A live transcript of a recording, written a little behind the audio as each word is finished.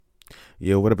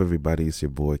Yo, what up, everybody? It's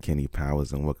your boy Kenny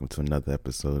Powers, and welcome to another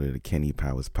episode of the Kenny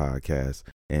Powers Podcast.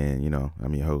 And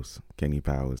I'm your host, Kenny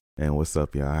Powers. And what's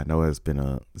up, y'all? I know it's been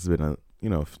a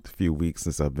few weeks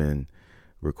since I've been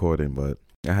recording, but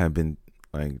I have been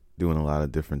doing a lot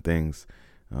of different things.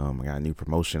 I got a new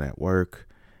promotion at work,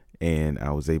 and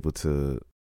I was able to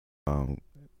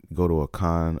go to a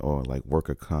con or work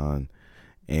a con,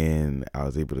 and I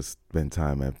was able to spend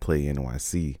time at Play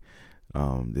NYC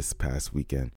this past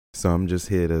weekend. So I'm just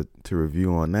here to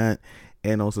review on that,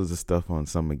 and also the stuff on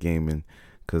Summer Gaming,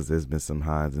 because there's been some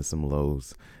highs and some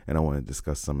lows, and I want to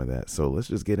discuss some of that. So let's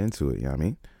just get into it, you know what I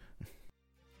mean?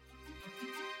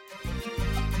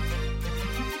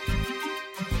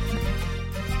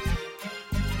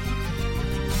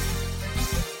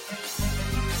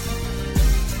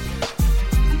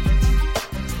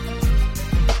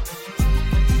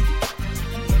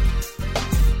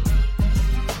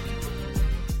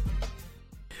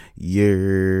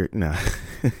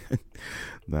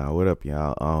 Nah, what up,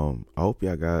 y'all? I hope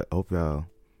y'all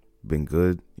been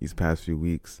good these past few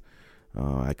weeks.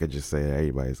 I could just say that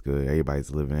everybody's good,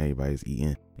 everybody's living, everybody's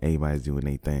eating, everybody's doing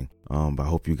their thing. But I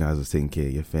hope you guys are taking care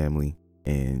of your family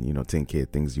and taking care of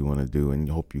things you want to do, and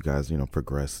hope you guys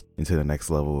progress into the next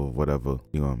level of whatever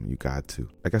you got to.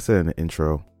 Like I said in the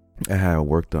intro, I had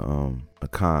worked a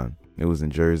con. It was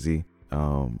in Jersey.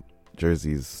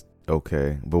 Jersey's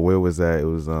okay, but where was that? It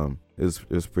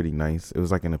was pretty nice. It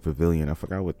was in a pavilion. I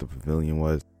forgot what the pavilion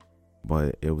was,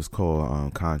 but it was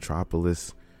called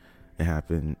Contropolis. It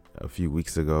happened a few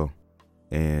weeks ago,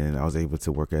 and I was able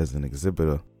to work as an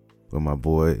exhibitor with my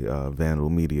boy Vandal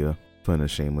Media, putting a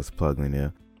shameless plug in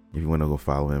there. If you want to go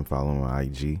follow him on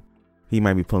IG. He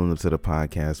might be pulling up to the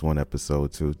podcast one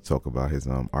episode to talk about his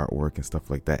artwork and stuff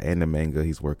like that, and the manga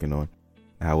he's working on.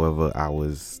 However, I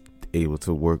was able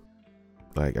to work,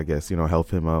 help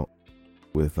him out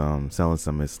with selling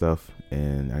some of his stuff,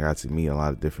 and I got to meet a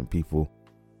lot of different people,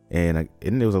 and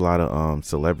there was a lot of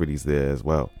celebrities there as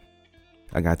well.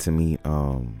 I got to meet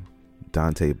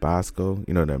Dante Bosco,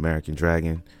 the American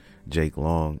Dragon, Jake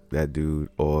Long, that dude,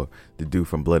 or the dude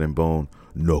from Blood and Bone,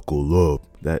 Knuckle Up,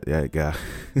 that guy.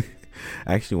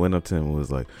 I actually went up to him and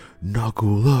was like,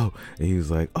 Knuckle Up, and he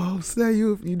was like, oh, say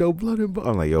you know Blood and Bone.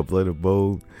 I'm like, yo, Blood and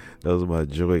Bone, that was my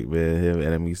joint, man. Him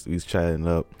and then we was chatting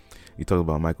up. He talked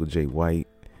about Michael J. White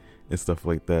and stuff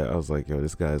like that. I was like, yo,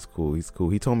 this guy's cool. He's cool.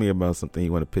 He told me about something he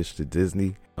want to pitch to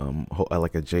Disney,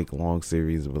 like a Jake Long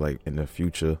series, but in the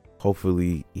future.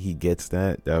 Hopefully he gets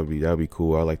that. That'd be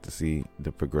cool. I like to see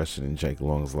the progression in Jake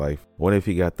Long's life. What if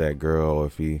he got that girl, or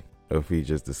if he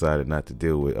just decided not to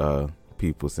deal with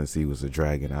people since he was a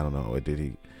dragon? I don't know. Or did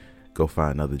he go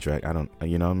find another dragon? I don't.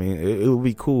 You know what I mean? It would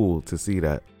be cool to see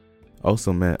that.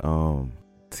 Also met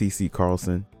T.C.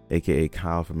 Carlson, aka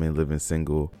Kyle from Men Living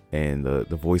Single, and the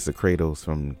voice of Kratos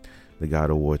from the God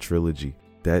of War trilogy.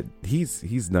 That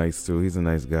he's nice too. He's a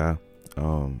nice guy.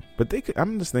 But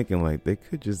I'm just thinking they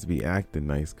could just be acting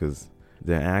nice, because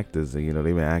they're actors. They've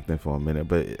been acting for a minute,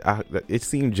 but it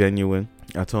seemed genuine.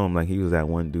 I told him he was that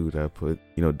one dude that put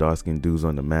dark skinned dudes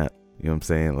on the map. You know what I'm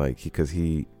saying? Because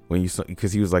he was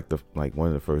one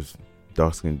of the first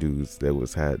dark skinned dudes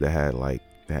that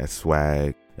had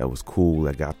swag, that was cool,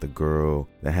 that got the girl,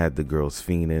 that had the girls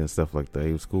fiending and stuff like that.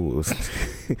 He was cool.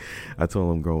 I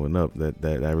told him growing up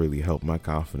that really helped my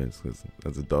confidence, because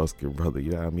as a dark skinned brother,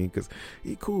 you know what I mean? Because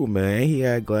he cool, man. He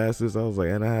had glasses. I was like,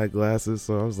 and I had glasses,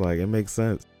 so I was like, it makes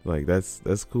sense.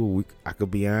 That's cool. I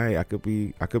could be alright. I could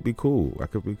be cool. I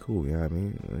could be cool. You know what I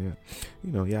mean?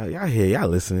 Yeah. Y'all here. Y'all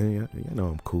listening. You know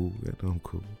I'm cool.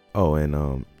 Oh, and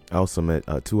I also met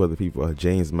two other people.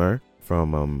 James Murr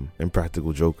from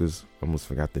Impractical Jokers. Almost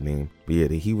forgot the name, but yeah,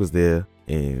 he was there,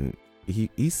 and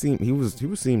he seemed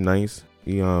nice.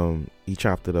 He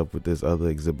chopped it up with this other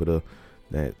exhibitor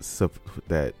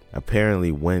that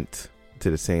apparently went to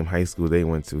the same high school they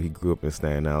went to. He grew up in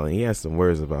Staten Island. He has some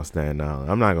words about Staten Island.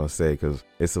 I'm not gonna say, because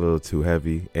it's a little too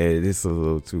heavy and it's a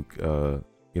little too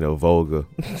vulgar.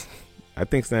 I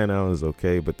think Staten Island is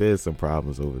okay, but there's some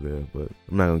problems over there, but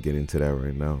I'm not gonna get into that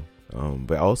right now.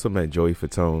 But I also met Joey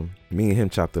Fatone. Me and him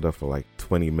chopped it up for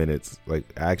 20 minutes. I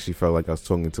actually felt like I was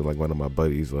talking to one of my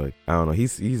buddies. I don't know. It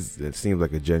seems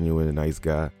like a genuine and nice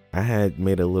guy. I had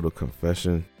made a little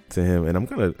confession to him, and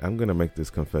I'm gonna make this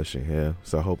confession here.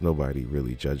 So I hope nobody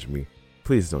really judge me.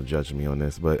 Please don't judge me on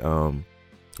this. But when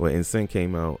NSYNC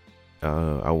came out,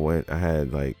 I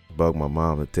had bugged my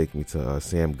mom to take me to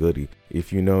Sam Goody.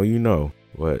 If you know, you know.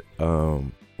 But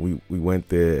we went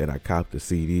there, and I copped the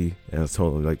CD, and I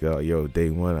told him yo, day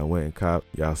one I went and copped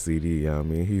y'all CD. You know what I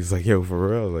mean? He's like, yo, for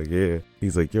real? I was like, yeah.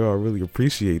 He's like, yo, I really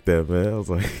appreciate that, man. I was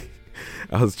like,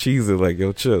 I was cheesing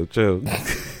yo, chill.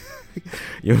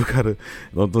 You gotta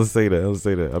don't say that. Don't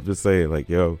say that. I'm just saying, like,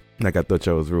 yo, like I thought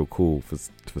y'all was real cool for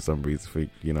some reason. For,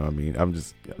 you know what I mean? I'm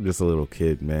just a little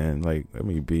kid, man. Like, let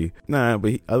me be. Nah,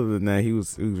 but other than that, he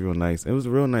was real nice. It was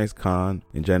a real nice con.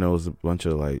 In general, it was a bunch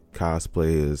of like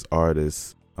cosplayers,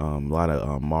 artists, a lot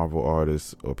of Marvel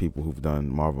artists or people who've done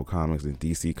Marvel comics and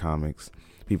DC comics.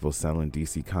 People selling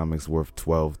DC comics worth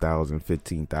 $12,000,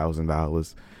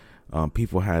 $15,000.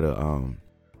 People had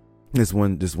this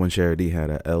one charity had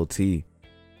a LT,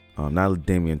 not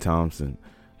Damian Thompson,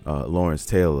 Lawrence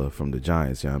Taylor from the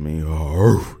Giants. You know what I mean?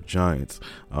 Oh, Giants.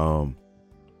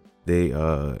 They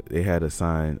had a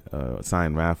sign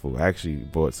raffle. I actually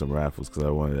bought some raffles because I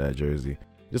wanted that jersey.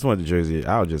 Just wanted the jersey.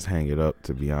 I'll just hang it up,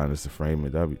 to be honest, to frame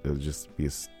it. It'd just be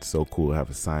so cool to have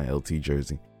a signed LT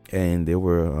jersey. And there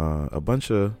were a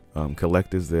bunch of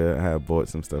collectors there. I had bought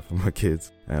some stuff for my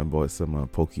kids. I had bought some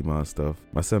Pokemon stuff.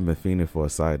 My son been fiending for a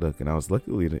Psyduck, and I was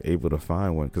luckily able to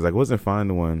find one because I wasn't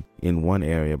finding one in one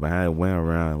area, but I went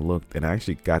around and looked, and I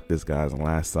actually got this guy's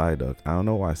last Psyduck. I don't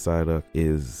know why Psyduck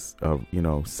is,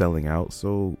 selling out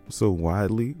so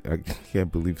widely. I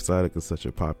can't believe Psyduck is such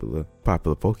a popular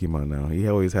Pokemon now. He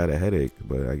always had a headache,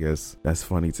 but I guess that's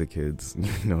funny to kids.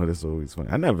 That's always funny.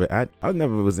 I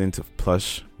never was into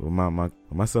plush. My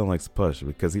son likes plush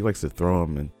because he likes to throw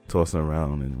them and toss them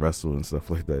around and wrestle and stuff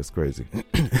like that. It's crazy.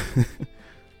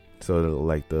 So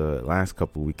like the last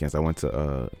couple weekends I went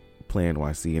to Play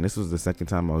NYC, and this was the second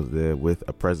time I was there with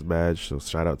a press badge, so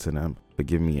shout out to them for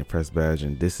giving me a press badge.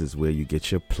 And this is where you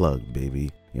get your plug, baby.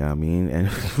 You know what I mean? And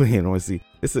Play NYC,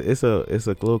 it's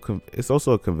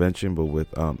also a convention, but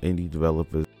with indie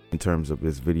developers. In terms of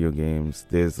its video games,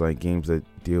 there's like games that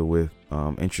deal with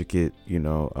intricate,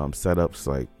 setups,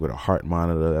 like with a heart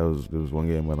monitor. There was one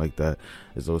game where like that.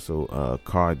 There's also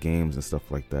card games and stuff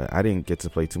like that. I didn't get to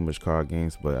play too much card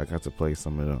games, but I got to play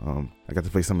some of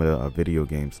the video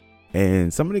games.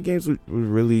 And some of the games were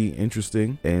really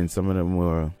interesting, and some of them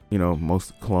were,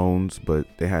 most clones, but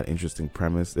they had interesting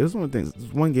premise. There's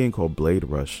one game called Blade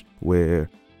Rush where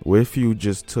if you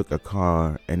just took a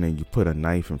car and then you put a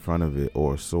knife in front of it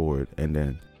or a sword and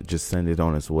then just send it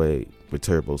on its way with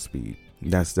turbo speed.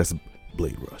 That's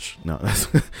Blade Rush. No,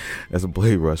 that's a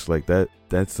Blade Rush like that.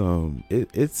 That's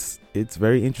it's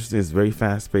very interesting. It's very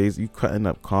fast paced. You cutting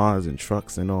up cars and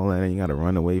trucks and all that, and you gotta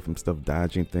run away from stuff,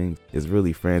 dodging things. It's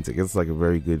really frantic. It's like a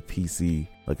very good PC,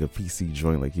 like a PC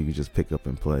joint, like you could just pick up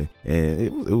and play. And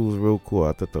it was real cool.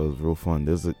 I thought that was real fun.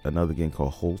 There's another game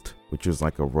called Holt, which was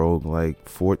like a rogue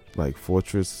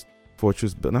fortress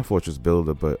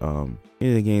builder, but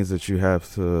in the games that you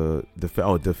have to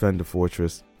defend the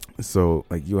fortress. So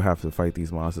like you'll have to fight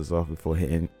these monsters off before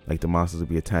hitting, like the monsters will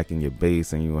be attacking your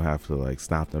base and you'll have to like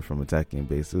stop them from attacking your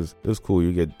base. It was cool.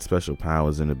 You get special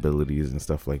powers and abilities and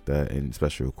stuff like that and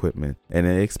special equipment, and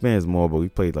it expands more. But we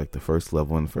played like the first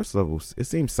level, and the first level it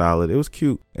seemed solid. It was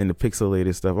cute, and the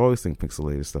pixelated stuff, I always think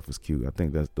pixelated stuff is cute. I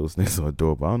think that those things are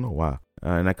adorable. I don't know why,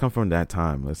 and I come from that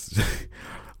time.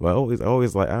 But I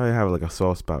always like, I have like a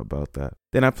soft spot about that.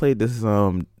 Then I played this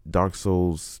Dark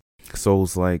Souls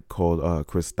like called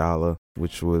Crystalla,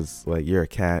 which was like you're a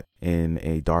cat in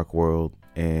a dark world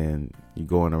and you're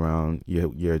going around,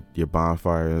 your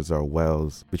bonfires are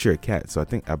wells, but you're a cat. So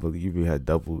I believe you had a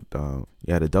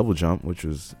double jump, which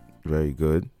was very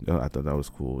good. I thought that was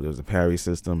cool. There was a parry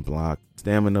system, block,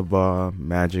 stamina bar,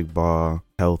 magic bar,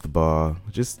 health bar,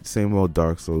 just same old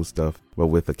Dark Souls stuff, but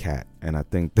with a cat. And I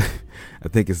think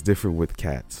it's different with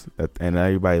cats, and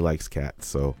everybody likes cats.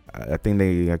 So I think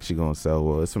they actually gonna sell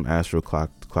well. It's from Astral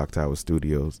Clock Tower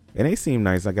Studios, and they seem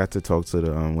nice. I got to talk to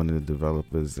one of the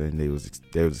developers, and they was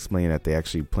explaining that they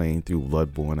actually playing through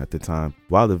Bloodborne at the time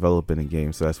while developing the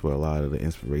game. So that's where a lot of the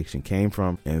inspiration came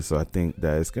from. And so I think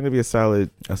that it's gonna be a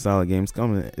solid game.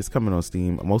 It's coming on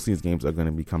Steam. Most of these games are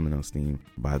gonna be coming on Steam,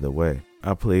 by the way.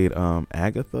 I played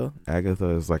Agatha. Agatha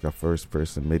is like a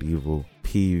first-person medieval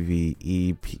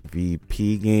PvE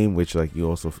PvP game, which like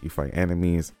you fight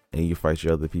enemies and you fight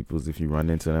your other peoples if you run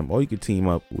into them, or you could team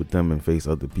up with them and face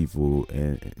other people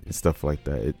and stuff like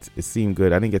that. It seemed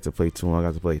good. I didn't get to play too long. I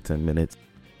got to play 10 minutes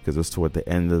because it was toward the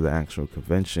end of the actual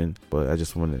convention, but I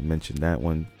just wanted to mention that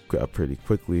one pretty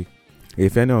quickly.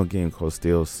 If you know a game called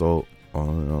Steel Assault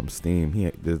on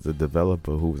Steam, there's a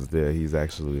developer who was there. He's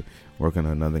actually working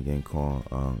on another game called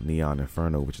Neon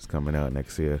Inferno, which is coming out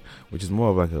next year, which is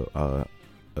more of like a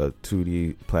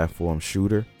 2D platform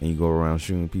shooter, and you go around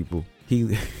shooting people.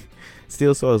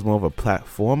 Steel Assault is more of a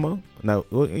platformer. Now,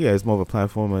 well, yeah, it's more of a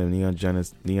platformer than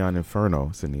Neon Inferno.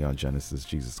 It's in Neon Genesis,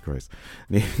 Jesus Christ.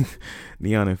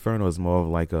 Neon Inferno is more of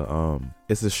like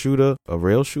it's a shooter, a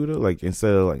rail shooter. Like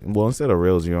instead of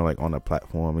rails, you're like on a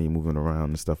platform and you're moving around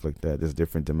and stuff like that. There's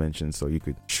different dimensions, so you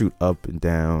could shoot up and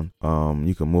down.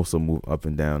 You can also move up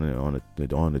and down on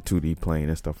the 2D plane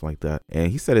and stuff like that.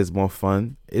 And he said it's more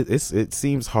fun. It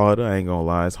seems harder. I ain't gonna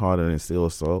lie, it's harder than Steel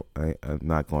Assault. I'm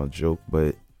not gonna joke,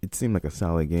 but it seemed like a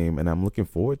solid game, and I'm looking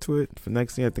forward to it for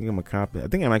next year. I think I'm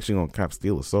actually gonna cop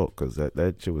Steel Assault because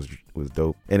that shit was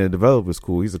dope, and the developer's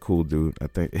cool. He's a cool dude, I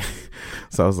think.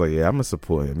 So I was like, yeah, I'm gonna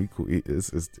support him. He cool.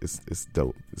 It's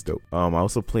dope. It's dope. I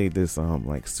also played this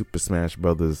like Super Smash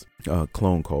Brothers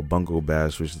clone called Bungo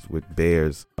Bash, which is with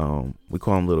bears. We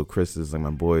call him Little Chris's. Like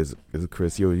my boy is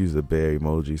Chris. He always uses a bear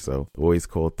emoji, so always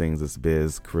call things as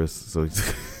bears Chris. So.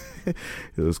 It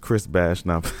was Chris Bash.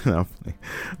 I'll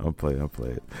play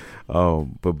it.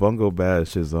 But Bungo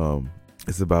Bash is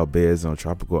it's about bears on a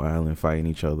tropical island fighting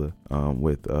each other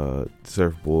with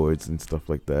surfboards and stuff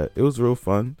like that. It was real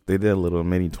fun. They did a little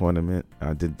mini tournament.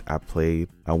 I played.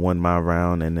 I won my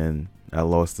round, and then I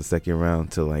lost the second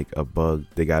round to like a bug.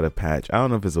 They got a patch. I don't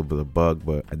know if it's a bug,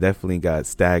 but I definitely got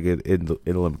staggered in the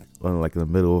middle of I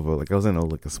was in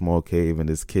a small cave, and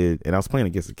this kid, and I was playing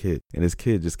against a kid, and this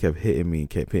kid just kept hitting me.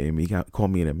 He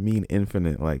called me in a mean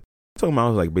infinite. Like, talking about I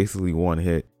was like basically one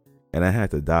hit, and I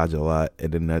had to dodge a lot,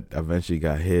 and then that eventually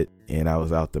got hit, and I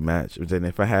was out the match. But then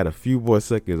if I had a few more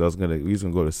seconds, we was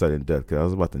gonna go to sudden death because I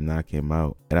was about to knock him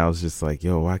out, and I was just like,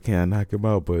 yo, why can't I knock him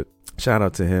out? But shout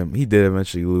out to him. He did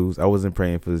eventually lose. I wasn't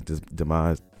praying for his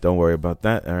demise. Don't worry about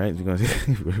that. All right, you're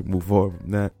gonna move forward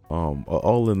from that.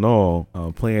 All in all,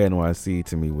 Player NYC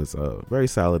to me was a very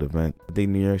solid event. I think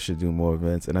New York should do more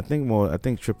events, and I think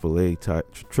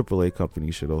AAA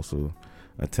companies should also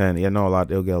attend. Yeah, no,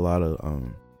 they'll get a lot of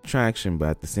traction, but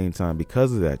at the same time,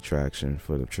 because of that traction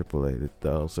for the AAA,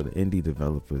 so the indie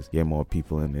developers get more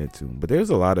people in there too. But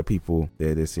there's a lot of people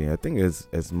there this year. I think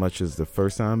as much as the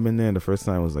first time I've been there. The first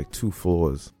time was like 2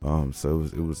 floors, so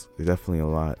it was definitely a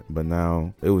lot. But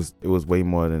now it was way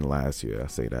more than last year. I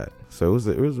say that. So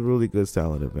it was a really good,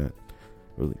 solid event,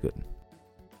 really good.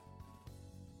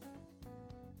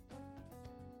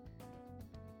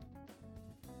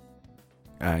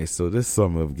 Alright, so this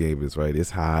summer of gamers, right?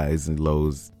 It's highs and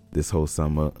lows this whole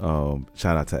summer.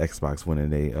 Shout out to Xbox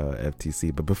winning a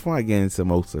FTC. But before I get into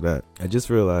most of that, I just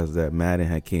realized that Madden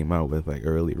had came out with like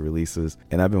early releases,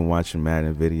 and I've been watching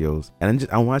Madden videos, and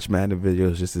I watch Madden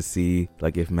videos just to see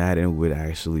like if Madden would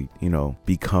actually,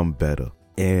 become better.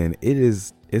 And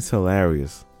it's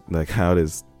hilarious, like how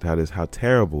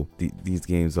terrible these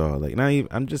games are. Like, not even,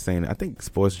 I'm just saying, I think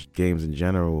sports games in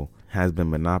general has been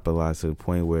monopolized to the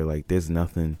point where like there's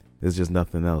just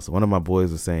nothing else. One of my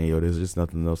boys was saying, yo, there's just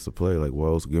nothing else to play. Like, what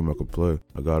else game I could play?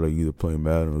 I gotta either play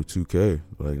Madden or 2K.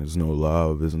 Like, there's no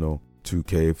live, there's no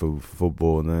 2K for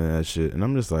football and none of that shit. And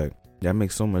I'm just like, that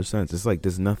makes so much sense. It's like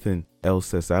there's nothing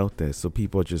else that's out there, so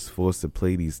people are just forced to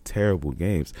play these terrible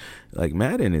games. Like,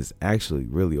 Madden is actually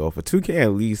really awful. 2K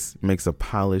at least makes a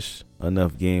polished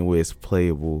enough game where it's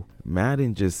playable.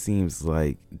 Madden just seems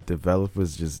like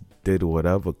developers just did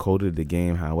whatever, coded the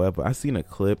game. However, I seen a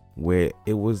clip where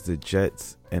it was the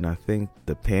Jets and I think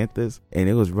the Panthers, and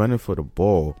it was running for the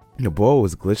ball. The ball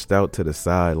was glitched out to the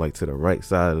side, like to the right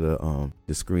side of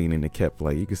the screen, and it kept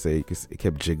like it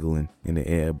kept jiggling in the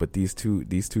air. But these two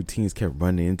teams kept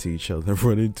running into each other,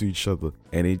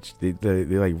 and they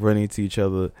like running into each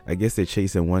other. I guess they're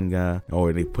chasing one guy,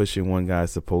 or they pushing one guy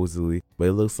supposedly, but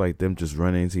it looks like them just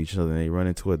running into each other, and they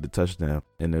running toward the touchdown.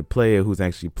 And the player who's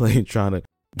actually playing trying to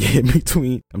get in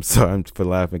between. I'm sorry for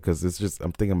laughing because it's just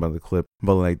I'm thinking about the clip,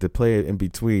 but like the player in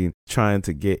between trying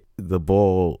to get the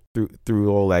ball through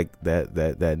all like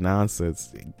that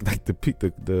nonsense, like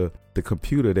the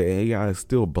computer, the AI is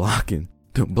still blocking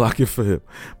for him,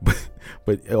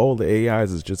 but all the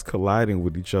AIs is just colliding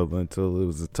with each other until it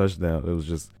was a touchdown. It was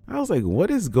just, I was like,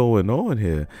 what is going on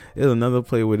here? There's another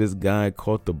play where this guy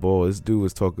caught the ball. This dude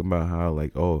was talking about how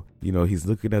like, oh, he's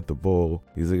looking at the ball.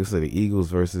 He's like, I said, the Eagles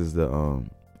versus the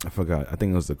I forgot. I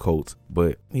think it was the Colts.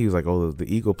 But he was like, oh, the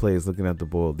Eagle player is looking at the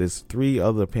ball. There's 3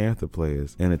 other Panther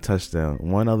players and a touchdown.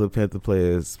 One other Panther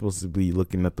player is supposed to be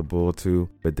looking at the ball too,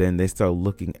 but then they start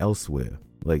looking elsewhere.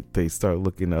 Like, they start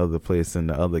looking at other players, and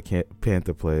the other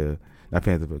Panther player, not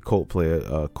Panther, but Colt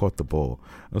player caught the ball.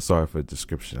 I'm sorry for the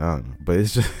description. I don't know. But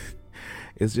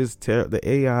it's just terrible. The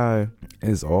AI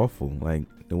is awful. Like,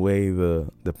 the way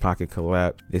the pocket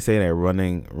collapsed. They say that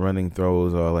running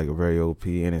throws are like very OP,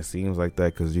 and it seems like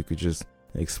that because you could just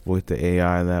exploit the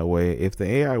AI that way. If the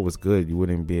AI was good, you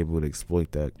wouldn't be able to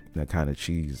exploit that kind of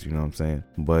cheese, you know what I'm saying?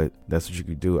 But that's what you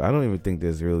could do. I don't even think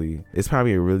it's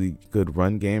probably a really good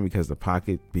run game because the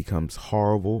pocket becomes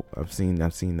horrible. I've seen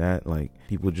that, like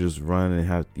people just run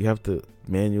and you have to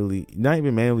manually, not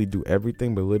even manually do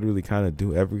everything, but literally kind of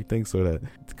do everything, so that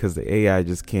because the AI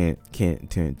just can't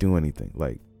do anything.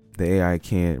 Like the AI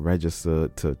can't register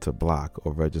to block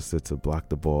or register to block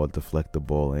the ball, deflect the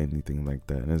ball, or anything like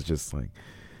that. And it's just like,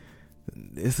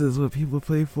 this is what people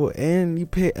play for, and you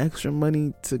pay extra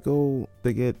money to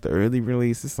get the early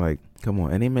release. It's like, come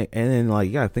on. And then like,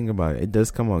 you gotta think about it. It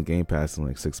does come on Game Pass in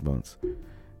like 6 months.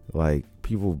 Like,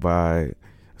 people buy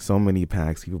so many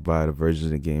packs. People buy the versions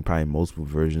of the game, probably multiple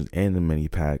versions and the many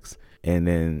packs, and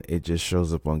then it just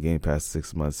shows up on Game Pass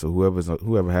 6 months. So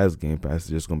whoever has Game Pass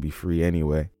is just gonna be free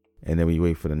anyway. And then we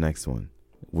wait for the next one,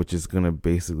 which is gonna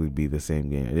basically be the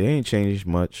same game. It ain't changed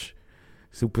much.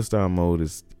 Superstar mode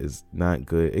is not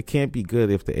good. It can't be good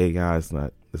if the AI is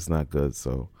not good.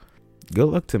 So good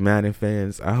luck to Madden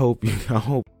fans. I hope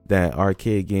that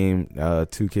arcade game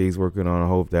 2K is working on. I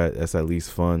hope that's at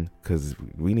least fun, because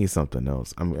we need something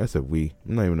else. I mean, I said I'm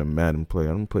not even a Madden player.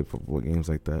 I don't play football games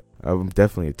like that. I'm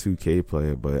definitely a 2K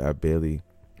player, but I barely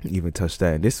even touch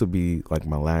that. And this will be like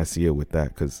my last year with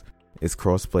that, because it's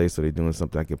cross-play, so they're doing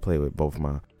something I can play with both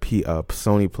my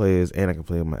Sony players and I can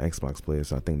play with my Xbox players.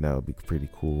 So I think that would be pretty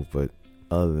cool. But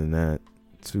other than that,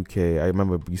 2K, I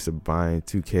remember used to buying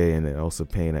 2K and then also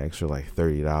paying an extra like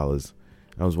 $30.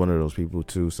 I was one of those people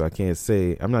too. So I can't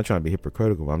say, I'm not trying to be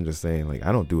hypocritical, but I'm just saying, like,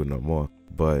 I don't do it no more.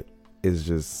 But it's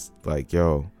just like,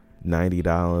 yo,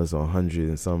 $90 or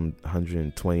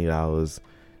 $120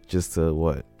 just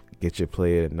to get your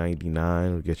player at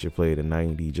 99 or get your player to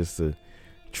 90 just to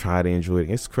try to enjoy it.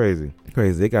 It's crazy.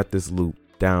 They got this loop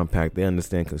down packed. They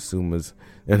understand consumers,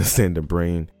 they understand the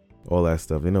brain, all that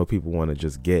stuff. They know people want to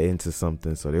just get into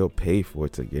something, so they'll pay for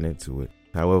it to get into it.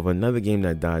 However, another game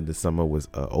that died this summer was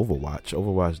Overwatch.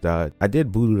 Overwatch died. I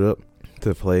did boot it up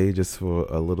to play just for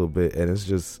a little bit, and it's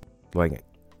just like,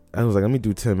 I was like, let me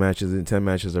do 10 matches. In 10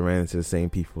 matches, I ran into the same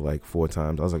people like 4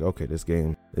 times. I was like, okay, this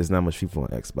game, there's not much people on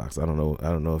Xbox. I don't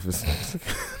know if it's, I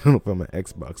don't know if I'm an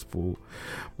Xbox fool,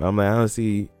 but I'm like, I don't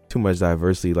see too much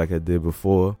diversity like I did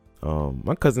before.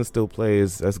 My cousin still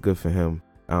plays. That's good for him.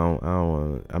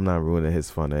 I'm not ruining his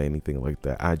fun or anything like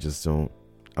that.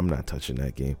 I'm not touching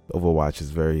that game. Overwatch is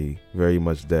very, very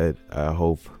much dead. I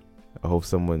hope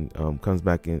someone comes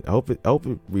back in. I hope it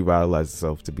revitalizes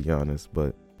itself, to be honest.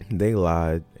 But they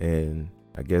lied, and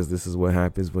I guess this is what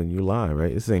happens when you lie,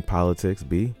 right? This ain't politics,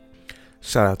 B.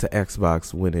 Shout out to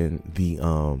Xbox winning the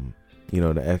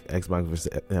Xbox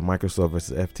versus Microsoft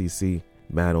versus FTC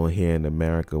battle here in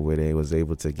America, where they was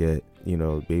able to get, be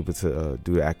able to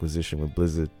do the acquisition with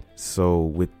Blizzard. So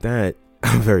with that,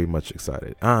 I'm very much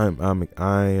excited. I'm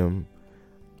excited,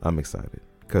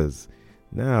 because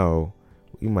now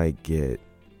we might get,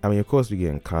 of course we're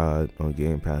getting COD on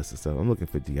Game Pass and stuff. I'm looking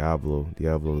for Diablo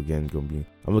again.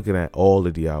 I'm looking at all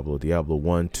the Diablo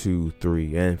 1, 2,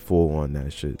 3, and 4 on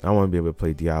that shit. I want to be able to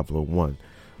play Diablo 1,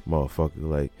 motherfucker.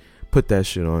 Like, put that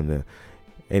shit on there.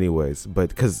 Anyways, but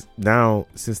because now,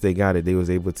 since they got it, they was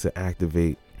able to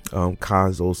activate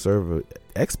COD's old server.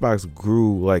 Xbox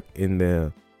grew, like,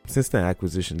 since the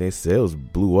acquisition, their sales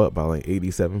blew up by like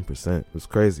 87%. It was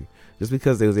crazy. Just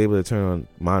because they was able to turn on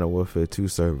Modern Warfare 2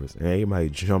 servers, and everybody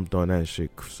jumped on that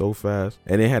shit so fast.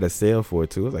 And they had a sale for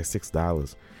it too. It was like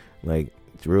 $6. Like,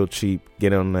 real cheap.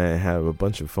 Get on there and have a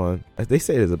bunch of fun. They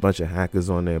say there's a bunch of hackers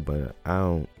on there, but I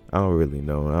don't really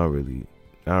know. I don't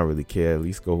really care. At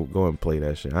least go and play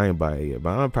that shit. I ain't buy it yet,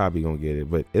 but I'm probably gonna get it.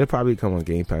 But it'll probably come on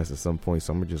Game Pass at some point,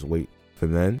 so I'm gonna just wait for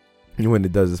then. And when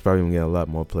it does, it's probably gonna get a lot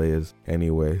more players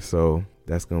anyway. So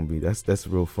that's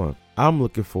real fun. I'm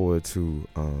looking forward to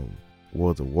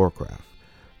World of Warcraft.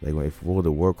 Like, if World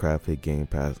of Warcraft hit Game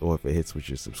Pass, or if it hits with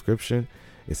your subscription,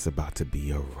 it's about to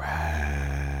be a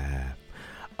wrap.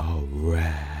 I'm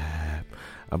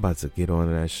about to get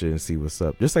on that shit and see what's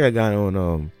up. Just like I got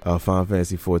on Final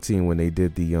Fantasy 14 when they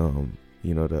did the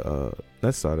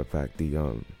not starter pack,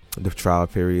 the trial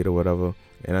period or whatever.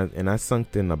 And I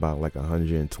sunk in about like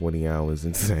 120 hours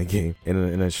into that game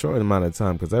in a short amount of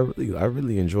time, because I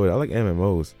really enjoyed it. I like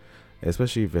MMOs,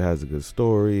 especially if it has a good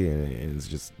story and it's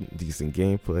just decent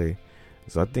gameplay.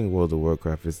 So I think World of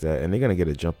Warcraft is that, and they're gonna get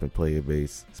a jump in player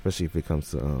base, especially if it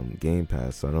comes to Game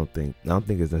Pass. So I don't think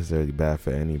it's necessarily bad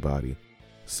for anybody.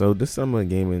 So this summer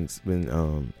gaming's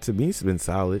been to me, it's been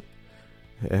solid.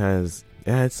 It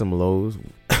had some lows.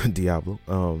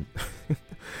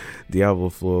 Diablo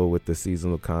 4 with the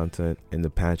seasonal content and the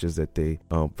patches that they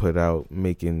put out,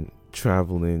 making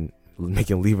traveling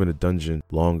making leaving the dungeon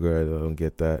longer. I don't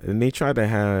get that. And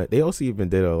they also even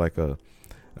did a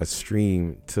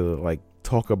stream to like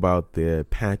talk about their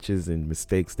patches and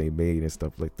mistakes they made and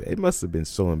stuff like that. It must have been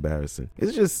so embarrassing.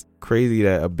 It's just crazy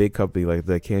that a big company like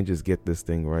that can't just get this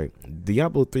thing right.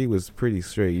 Diablo 3 was pretty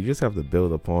straight. You just have to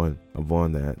build upon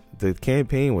that. The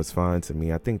campaign was fine to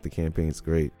me. I think the campaign's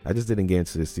great. I just didn't get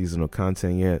into the seasonal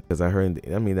content yet because that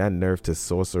nerf to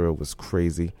Sorcerer was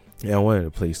crazy. Yeah, I wanted to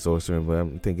play Sorcerer, but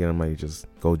I'm thinking I might just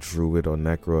go Druid or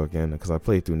Necro again because I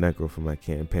played through Necro for my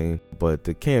campaign. But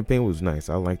the campaign was nice.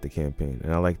 I liked the campaign,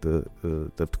 and I liked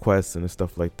the quests and the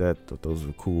stuff like that. Thought those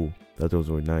were cool. Thought those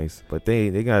were nice. But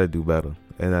they got to do better.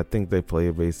 And I think their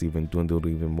player base even dwindled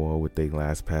even more with their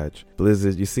last patch.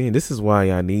 Blizzard, you see, this is why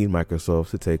I need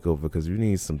Microsoft to take over, because you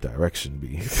need some direction,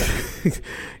 B. You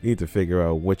need to figure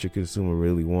out what your consumer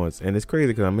really wants. And it's crazy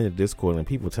because I'm in the Discord and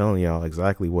people telling y'all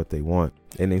exactly what they want.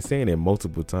 And they're saying it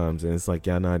multiple times, and it's like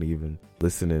y'all not even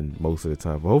listening most of the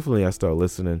time. But hopefully I start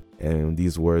listening and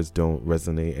these words don't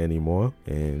resonate anymore.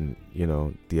 And,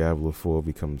 Diablo 4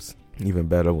 becomes even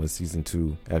better when season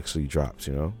 2 actually drops.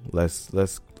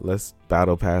 Less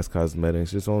battle pass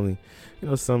cosmetics, just only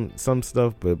some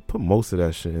stuff, but put most of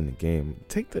that shit in the game.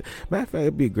 Matter of fact,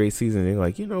 it'd be a great season. They're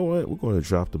like, you know what, we're going to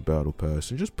drop the battle pass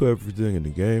and just put everything in the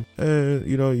game, and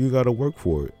you got to work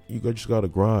for it. You just got to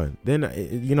grind. Then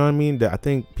you know what I mean. I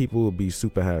think people will be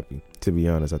super happy. To be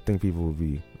honest, I think people will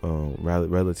be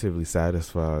relatively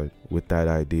satisfied with that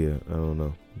idea. I don't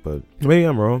know, but maybe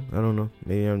I'm wrong. I don't know.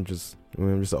 Maybe I'm just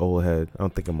an old head. I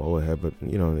don't think I'm an old head, but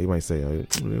they might say,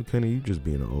 Kenny, you just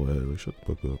being an old head. Like, shut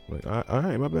the fuck up. Like, all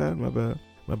right,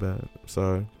 my bad.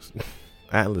 Sorry.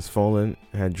 Atlas Fallen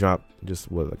had dropped just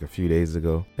a few days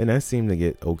ago, and that seemed to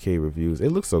get okay reviews.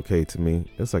 It looks okay to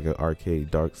me. It's like an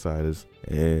arcade Darksiders,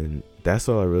 and that's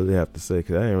all I really have to say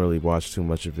because I didn't really watch too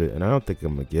much of it, and I don't think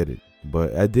I'm gonna get it.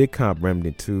 But I did comp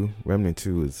Remnant 2. Remnant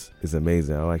 2 is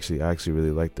amazing. I actually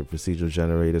really like the procedural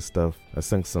generator stuff. I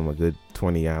sunk a good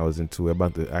 20 hours into it.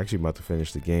 About to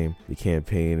finish the game, the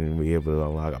campaign, and be able to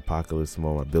unlock Apocalypse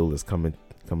mode. My build is coming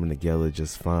together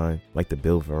just fine. Like the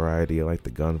build variety, I like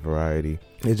the gun variety.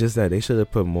 It's just that they should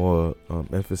have put more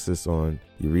emphasis on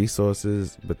your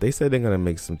resources, but they said they're gonna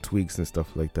make some tweaks and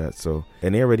stuff like that. So,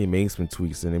 and they already made some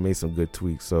tweaks, and they made some good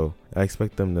tweaks. So I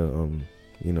expect them to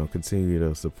continue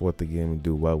to support the game and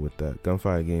do well with that.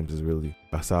 Gunfire Games is really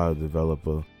a solid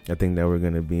developer. I think that we're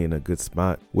going to be in a good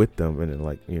spot with them. And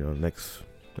in next,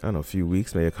 few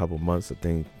weeks, maybe a couple months, I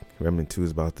think Remnant 2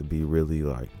 is about to be really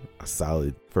like a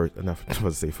solid third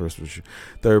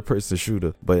person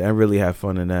shooter. But I really have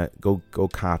fun in that. Go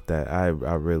cop that. I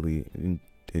really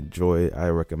enjoy it. I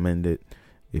recommend it.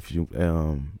 If you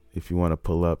want to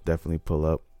pull up, definitely pull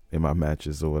up in my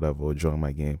matches or whatever, or join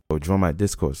my game, or join my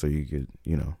Discord so you could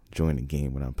join the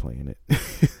game when I'm playing it.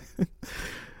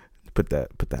 put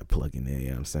that plug in there, you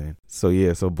know what I'm saying?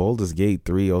 So Baldur's Gate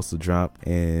 3 also dropped,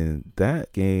 and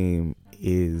that game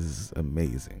is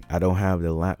amazing. I don't have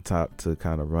the laptop to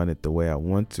kind of run it the way I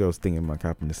want to. I was thinking about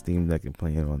copying the Steam Deck and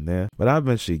playing it on there, but I'll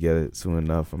eventually get it soon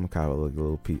enough. I'm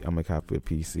gonna copy a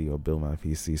PC or build my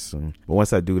PC soon. But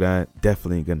once I do that,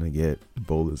 definitely gonna get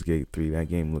Baldur's Gate 3. That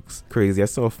game looks crazy. I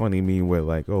saw a funny meme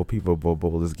where people bought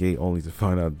Baldur's Gate only to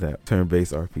find out that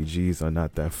turn-based RPGs are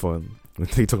not that fun.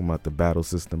 They talking about the battle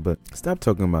system, but stop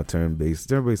talking about turn-based.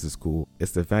 Turn-based is cool.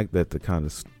 It's the fact that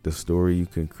the story you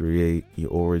can create,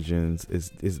 your origins,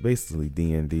 is basically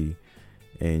D&D,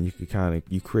 and you can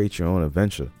you create your own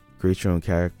adventure, create your own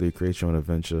character, you create your own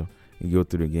adventure. You go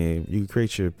through the game. You can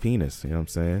create your penis. You know what I'm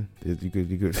saying? You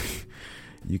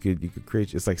could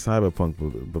create. It's like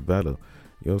Cyberpunk, but better.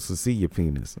 You also see your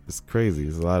penis. It's crazy.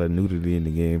 There's a lot of nudity in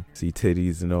the game. See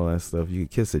titties and all that stuff. You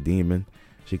could kiss a demon.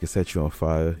 She could set you on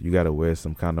fire. You gotta wear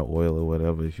some kind of oil or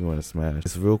whatever if you want to smash.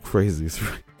 It's real crazy.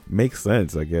 Makes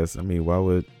sense, I guess. I mean, why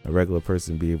would a regular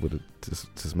person be able to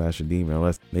smash a demon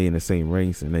unless they in the same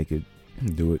race and they could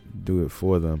do it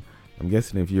for them? I'm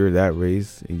guessing if you're that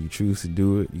race and you choose to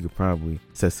do it, you could probably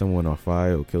set someone on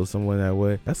fire or kill someone that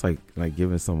way. That's like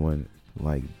giving someone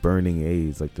like burning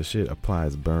AIDS. Like the shit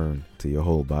applies burn to your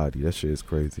whole body. That shit is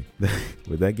crazy.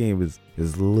 But that game is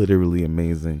literally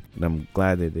amazing, and I'm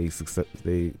glad that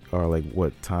they are like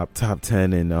top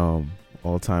 10 in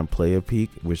all-time player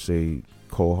peak, which they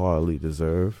wholeheartedly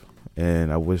deserve.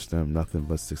 And I wish them nothing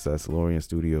but success. Lorien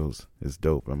Studios is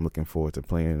dope. I'm looking forward to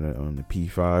playing it on the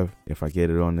P5. If I get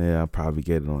it on there, I'll probably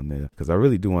get it on there, because I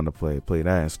really do want to play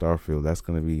that and Starfield. That's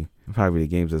going to be probably the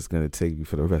games that's going to take me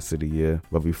for the rest of the year.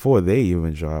 But before they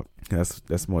even drop,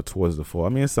 that's more towards the fall. I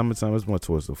mean, in summertime, it's more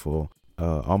towards the fall.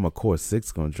 Armored Core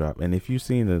 6 gonna drop. And if you've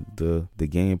seen the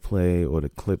gameplay or the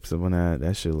clips of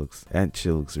that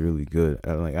shit looks really good.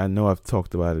 I know I've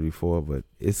talked about it before, but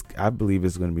I believe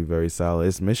it's gonna be very solid.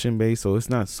 It's mission based, so it's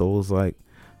not Souls like.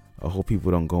 I hope people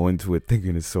don't go into it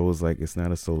thinking it's Souls like. It's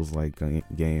not a Souls like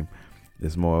game.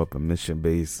 It's more of a mission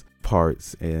based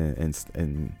parts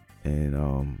and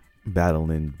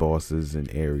battling bosses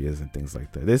and areas and things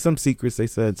like that. There's some secrets they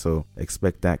said, so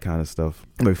expect that kind of stuff.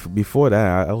 But before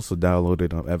that, I also downloaded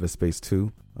Everspace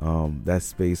 2. That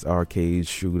space arcade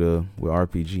shooter with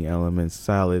RPG elements.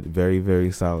 Solid, very,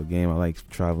 very solid game. I like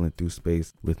traveling through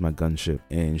space with my gunship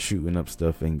and shooting up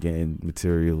stuff and getting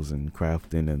materials and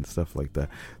crafting and stuff like that.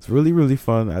 It's really, really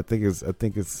fun. I think it's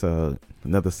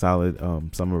another solid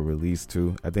summer release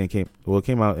too. I think it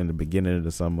came out in the beginning of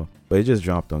the summer, but it just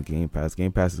dropped on Game Pass.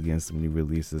 Game Pass is getting some new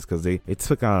releases because they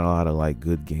took out a lot of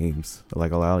good games.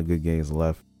 Like a lot of good games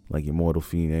left, like Immortal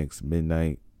Phoenix,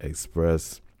 Midnight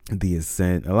Express, The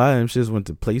Ascent. A lot of them shits went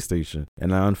to PlayStation,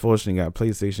 and I unfortunately got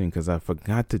PlayStation because I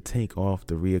forgot to take off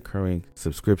the reoccurring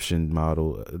subscription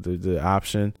model, the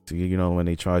option to, when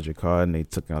they charge your card, and they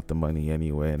took out the money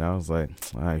anyway. And I was like,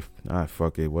 all right,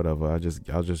 fuck it, whatever. I'll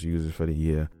just use it for the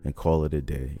year and call it a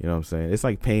day. You know what I'm saying? It's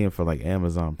like paying for like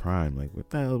Amazon Prime. Like, what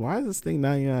the hell? Why is this thing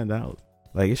 $99?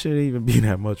 Like, it shouldn't even be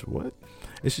that much. What?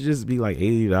 It should just be like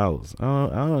 $80.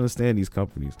 I don't understand these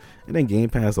companies. And then Game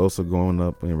Pass also going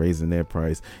up and raising their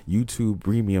price. YouTube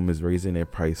Premium is raising their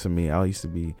price for me. I used to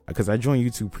be, because I joined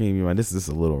YouTube Premium, and this is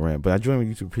a little rant, but I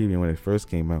joined YouTube Premium when it first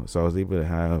came out. So I was able to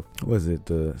have,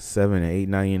 the $7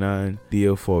 and $8.99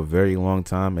 deal for a very long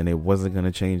time, and it wasn't going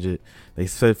to change it. They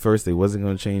said first they wasn't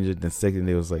going to change it. Then second,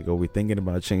 they was like, oh, we're thinking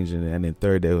about changing it. And then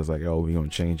third, they was like, oh, we're going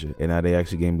to change it. And now they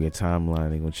actually gave me a timeline.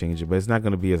 They're going to change it. But it's not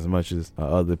going to be as much as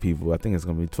other people. I think it's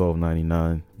going to be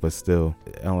 $12.99. But still,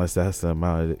 unless that's the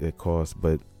amount it costs.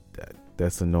 But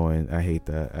that's annoying. I hate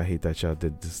that. I hate that y'all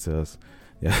did this to us.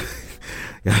 Yeah.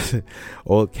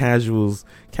 All casuals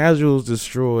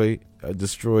destroys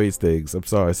things. I'm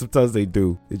sorry. Sometimes they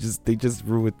do. They just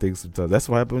ruin things sometimes. That's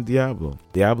what happened with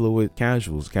Diablo with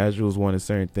casuals wanted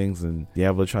certain things, and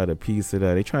Diablo tried to piece it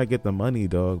out. They try to get the money,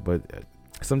 dog, but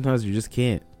sometimes you just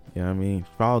can't. You know what I mean?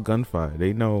 Follow Gunfire.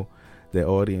 They know their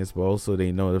audience, but also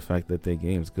they know the fact that their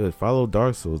game's good. Follow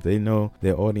Dark Souls. They know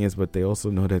their audience, but they also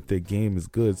know that their game is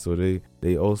good, so they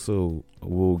also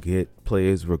will get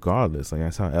players regardless. Like,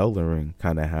 that's how Elden Ring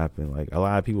kind of happened. Like, a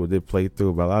lot of people did play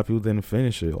through, but a lot of people didn't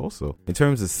finish it also. In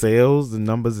terms of sales, the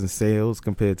numbers in sales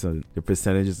compared to the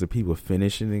percentages of people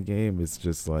finishing the game, it's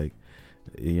just like,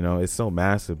 it's so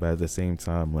massive, but at the same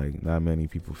time, like, not many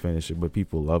people finish it, but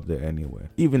people loved it anyway.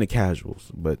 Even the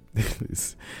casuals, but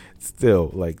it's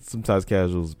still, like, sometimes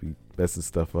casuals be messing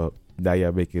stuff up. Now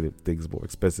y'all making things more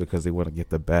expensive because they want to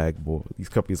get the bag more. These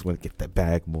companies want to get the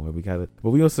bag more. But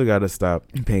we also gotta stop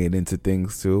paying into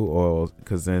things too, or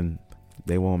because then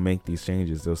they won't make these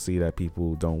changes. They'll see that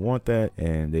people don't want that,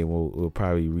 and they will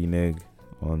probably renege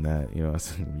on that.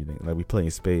 Like we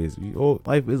playing spades.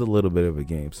 Life is a little bit of a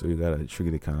game, so you gotta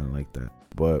treat it kind of like that.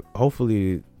 But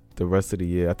hopefully the rest of the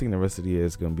year, I think the rest of the year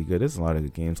is gonna be good. There's a lot of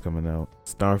good games coming out.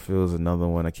 Starfield's another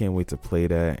one. I can't wait to play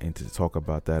that and to talk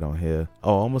about that on here.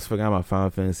 Oh, I almost forgot about Final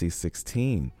Fantasy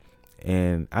 16,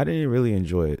 and I didn't really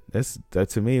enjoy it. That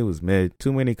to me, it was mid.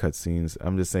 Too many cutscenes.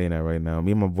 I'm just saying that right now.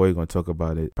 Me and my boy are gonna talk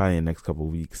about it probably in the next couple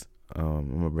of weeks. I'm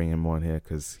gonna bring him on here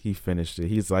because he finished it.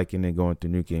 He's liking it, going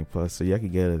through New Game Plus, so y'all can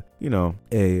get a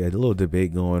little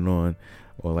debate going on,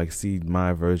 or like see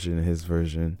my version and his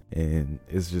version, and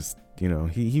it's just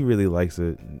he really likes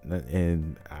it,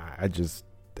 and I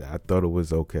thought it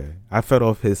was okay. I fed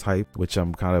off his hype, which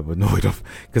I'm kind of annoyed of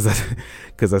because I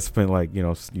spent like you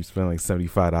spend like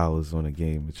 $75 on a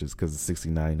game, which is because it's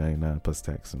 $69.99 plus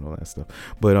tax and all that stuff.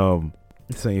 But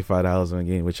 $75 on a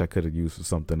game which I could have used for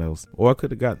something else, or I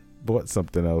could have bought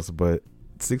something else. But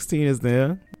 16 is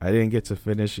there. I didn't get to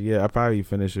finish it yet. I probably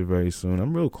finish it very soon.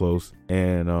 I'm real close,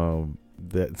 and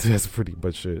that's pretty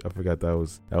much it. I forgot that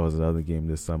was another game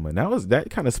this summer, and that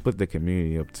kind of split the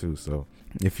community up too. So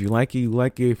if you like it, you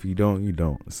like it. If you don't, you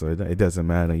don't. So it doesn't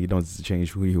matter. You don't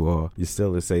change who you are. You're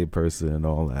still the same person and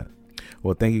all that.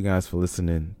 Well, thank you guys for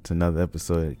listening to another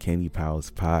episode of Kenny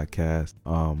Powers Podcast.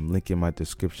 Link in my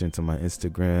description to my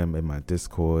Instagram and my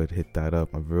Discord. Hit that up.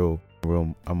 I'm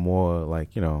more like,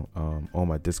 on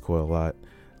my Discord a lot.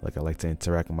 Like, I like to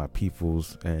interact with my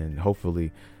peoples, and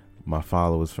hopefully my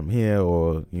followers from here,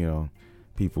 or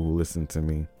people who listen to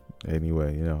me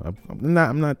anyway.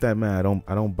 I'm not that mad.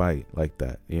 I don't bite like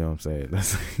that. You know what I'm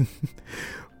saying?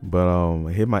 But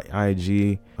hit my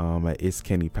IG at It's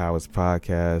Kenny Powers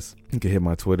Podcast. You can hit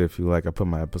my Twitter if you like. I put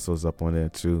my episodes up on there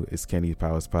too. It's Kenny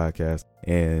Powers Podcast,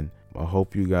 and I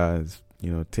hope you guys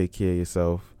take care of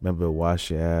yourself. Remember to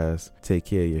wash your ass. Take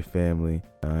care of your family.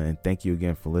 And thank you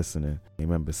again for listening.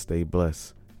 Remember, stay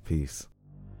blessed. Peace.